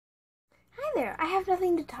Hi there! I have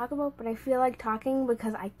nothing to talk about, but I feel like talking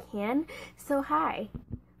because I can, so hi.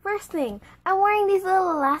 First thing, I'm wearing these little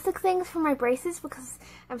elastic things for my braces because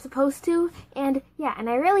I'm supposed to, and yeah, and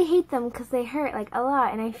I really hate them because they hurt like a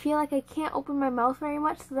lot, and I feel like I can't open my mouth very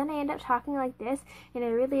much, so then I end up talking like this, and I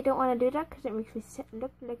really don't want to do that because it makes me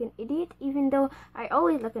look like an idiot, even though I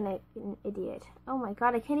always look like an idiot. Oh my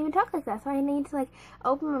god, I can't even talk like that, so I need to like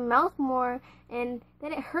open my mouth more, and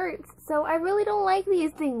then it hurts, so I really don't like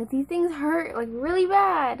these things. These things hurt like really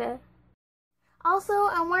bad. Also,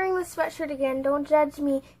 I'm wearing this sweatshirt again. Don't judge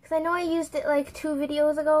me, because I know I used it like 2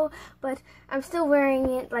 videos ago, but I'm still wearing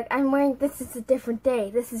it. Like, I'm wearing, this is a different day.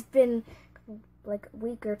 This has been like a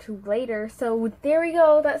week or 2 later, so there we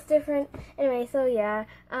go. That's different. Anyway, so yeah.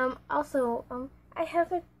 Also, I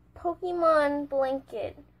have a Pokemon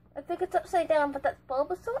blanket. I think it's upside down, but that's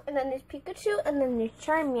Bulbasaur, and then there's Pikachu, and then there's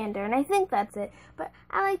Charmander, and I think that's it. But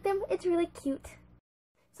I like them. It's really cute.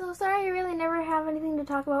 So sorry I really never have anything to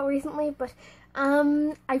talk about recently, but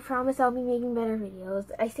I promise I'll be making better videos.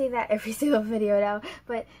 I say that every single video now,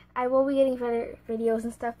 but I will be getting better videos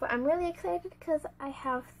and stuff, but I'm really excited because I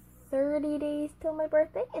have 30 days till my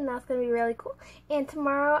birthday, and that's going to be really cool. And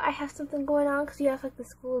tomorrow I have something going on because we have like the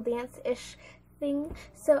school dance-ish thing,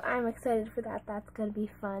 so I'm excited for that. That's going to be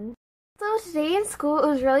fun. So today in school it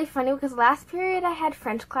was really funny because last period I had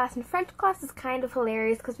French class, and French class is kind of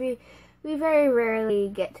hilarious because we very rarely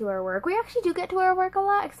get to our work. We actually do get to our work a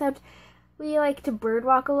lot, except we like to bird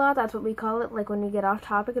walk a lot. That's what we call it, like when we get off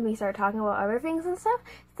topic and we start talking about other things and stuff.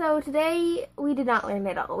 So today we did not learn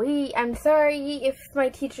at all. I'm sorry if my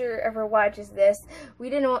teacher ever watches this.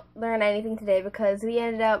 We didn't learn anything today because we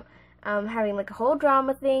ended up having like a whole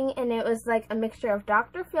drama thing, and it was like a mixture of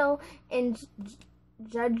Dr. Phil and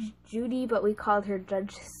Judge Judy, but we called her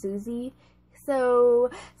Judge Susie. So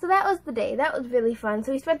that was the day. That was really fun.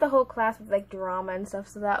 So we spent the whole class with like drama and stuff,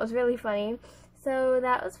 so that was really funny. So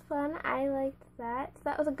that was fun. I liked that. So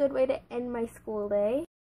that was a good way to end my school day.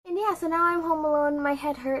 And yeah, so now I'm home alone. My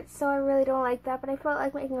head hurts, so I really don't like that. But I felt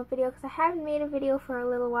like making a video because I haven't made a video for a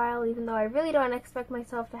little while, even though I really don't expect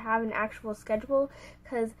myself to have an actual schedule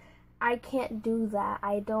because I can't do that.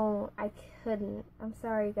 I couldn't. I'm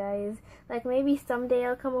sorry, guys. Like, maybe someday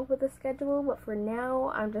I'll come up with a schedule, but for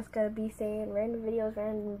now, I'm just gonna be saying random videos,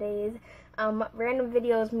 random days. Random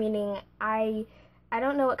videos meaning I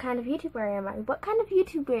don't know what kind of YouTuber am I. What kind of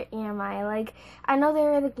YouTuber am I? Like, I know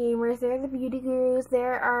there are the gamers, there are the beauty gurus,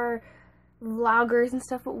 there are vloggers and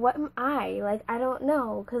stuff, but what am I? Like, I don't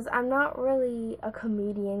know, because I'm not really a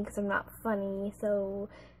comedian, because I'm not funny, so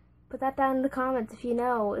put that down in the comments if you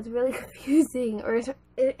know. It's really confusing. Or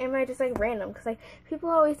am I just like random? Because like people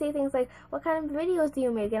always say things like, what kind of videos do you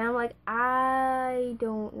make? And I'm like, I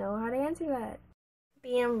don't know how to answer that.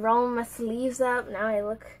 Being rolling my sleeves up, now I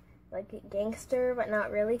look like a gangster, but not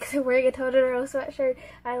really because I'm wearing a Totoro sweatshirt.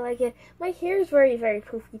 I like it. My hair is very, very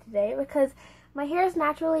poofy today because my hair is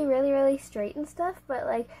naturally really, really straight and stuff, but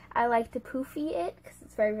like I like to poofy it because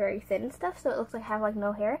it's very, very thin and stuff, so it looks like I have like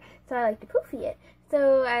no hair, so I like to poofy it.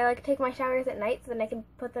 So I like to take my showers at night so then I can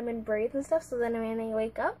put them in braids and stuff, so then when I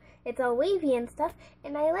wake up, it's all wavy and stuff,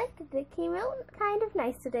 and I liked it. It came out kind of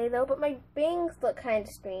nice today though, but my bangs look kind of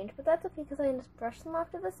strange, but that's okay because I just brush them off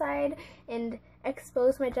to the side and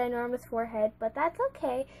expose my ginormous forehead, but that's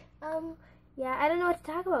okay. Yeah, I don't know what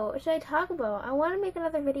to talk about. What should I talk about? I want to make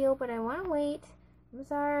another video, but I want to wait. I'm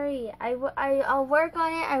sorry. I'll work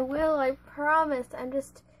on it. I will. I promise.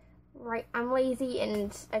 I'm lazy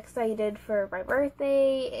and excited for my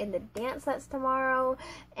birthday and the dance that's tomorrow,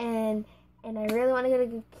 and I really want to get a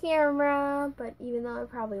good camera, but even though I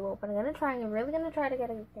probably won't, but I'm really gonna try to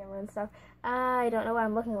get a good camera and stuff. I don't know why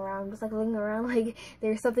I'm looking around. I'm just like looking around like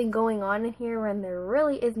there's something going on in here when there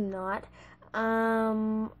really is not.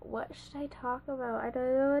 What should I talk about? I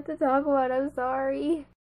don't know what to talk about. I'm sorry.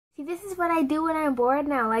 See, this is what I do when I'm bored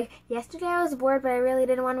now. Like, yesterday I was bored, but I really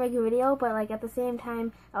didn't want to make a video, but like at the same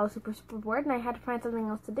time, I was super, super bored and I had to find something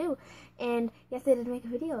else to do. And yes, I did make a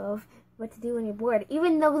video of what to do when you're bored,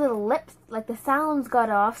 even though the lips, like the sounds got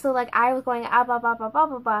off, so like I was going ah, ba, ba, ba, ba,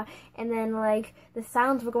 ba, ba, and then like the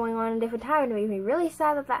sounds were going on in different time, and it made me really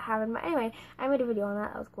sad that that happened. But anyway, I made a video on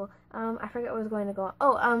that. That was cool. I forget what I was going to go on.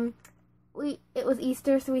 Oh, it was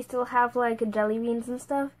Easter, so we still have like jelly beans and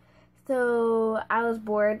stuff. So I was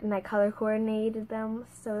bored and I color coordinated them,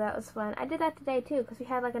 so that was fun. I did that today too because we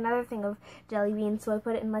had like another thing of jelly beans, so I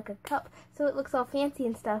put it in like a cup so it looks all fancy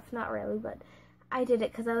and stuff. Not really, but I did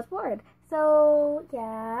it because I was bored. So,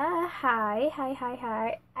 yeah, hi.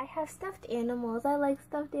 I have stuffed animals. I like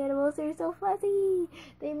stuffed animals. They're so fuzzy.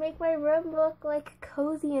 They make my room look like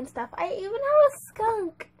cozy and stuff. I even have a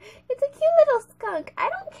skunk. It's a cute little skunk. I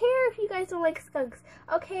don't care if you guys don't like skunks.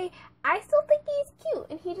 Okay, I still think he's cute,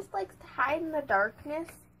 and he just likes to hide in the darkness.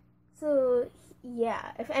 So,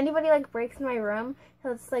 yeah, if anybody like breaks in my room,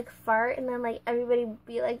 he'll just like fart and then like everybody will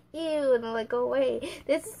be like, ew, and they'll like go away.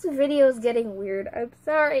 This video is getting weird. I'm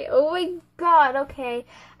sorry. Oh my god, okay.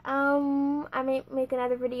 I might make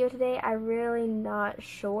another video today. I'm really not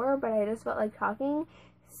sure, but I just felt like talking.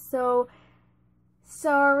 So,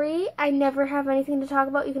 sorry, I never have anything to talk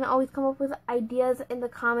about. You can always come up with ideas in the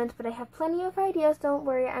comments, but I have plenty of ideas. Don't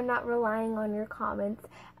worry, I'm not relying on your comments.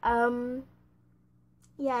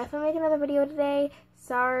 Yeah, if I make another video today,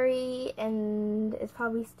 sorry, and it's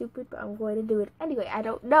probably stupid, but I'm going to do it anyway. I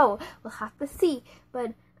don't know. We'll have to see.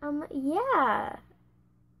 But, yeah.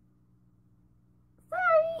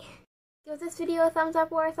 Sorry. Give this video a thumbs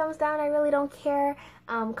up or a thumbs down. I really don't care.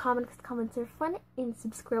 Comments are fun, and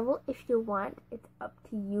subscribe if you want. It's up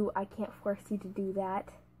to you. I can't force you to do that.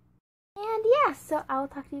 And, yeah, so I'll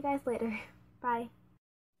talk to you guys later. Bye.